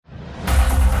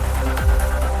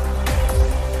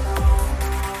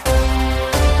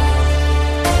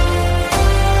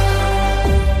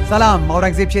سلام،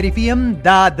 اورنګزیب شریفی یم.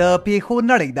 دا د پیښو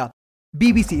نړۍ ده. بی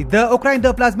بی سی د اوکراین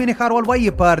د پلازمینې ښاروال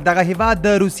وایي پر دغه هیواد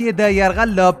د روسیې د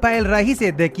یرغل له پیل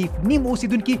راهیسې د کیف نیم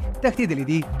اوسیدونکي تښتېدلي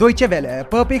دي. دویچه ویله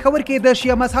په پېښور کې د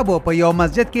شیعه مذهبو په یو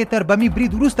مسجد کې تر بمي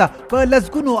برید وروسته په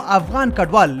لسګونو افغان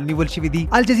کډوال نیول شوي دي.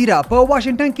 الجزیره په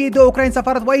واشنګټن کې د اوکراین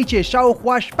سفارت وایي چې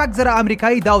شاوخوا 6,000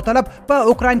 امریکایي داوطلب په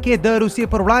اوکراین کې د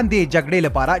روسیې پر وړاندې جګړې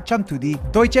لپاره چمتو دي.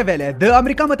 دویچه ویله د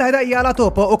امریکا متحده ایالاتو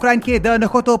په اوکراین کې د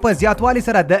نښتو په زیاتوالي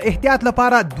سره د احتیاط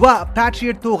لپاره 2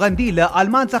 پاټریټ توغندي له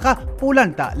آلمان څخه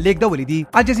پولند ته لیږدولې دي.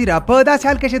 الجزیره په داسې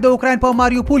حال کې چې د اوکراین په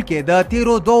ماریوپول کې د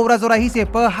تیرو 2 ورځو راهیسې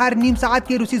په هر نیم ساعت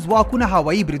کې روسي ځواکونه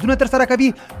هوایي بریدونه ترسره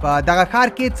کوي، په دغه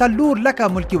ښار کې 4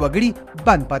 لکه ملکي وګړي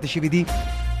بند پاتې شوي دي.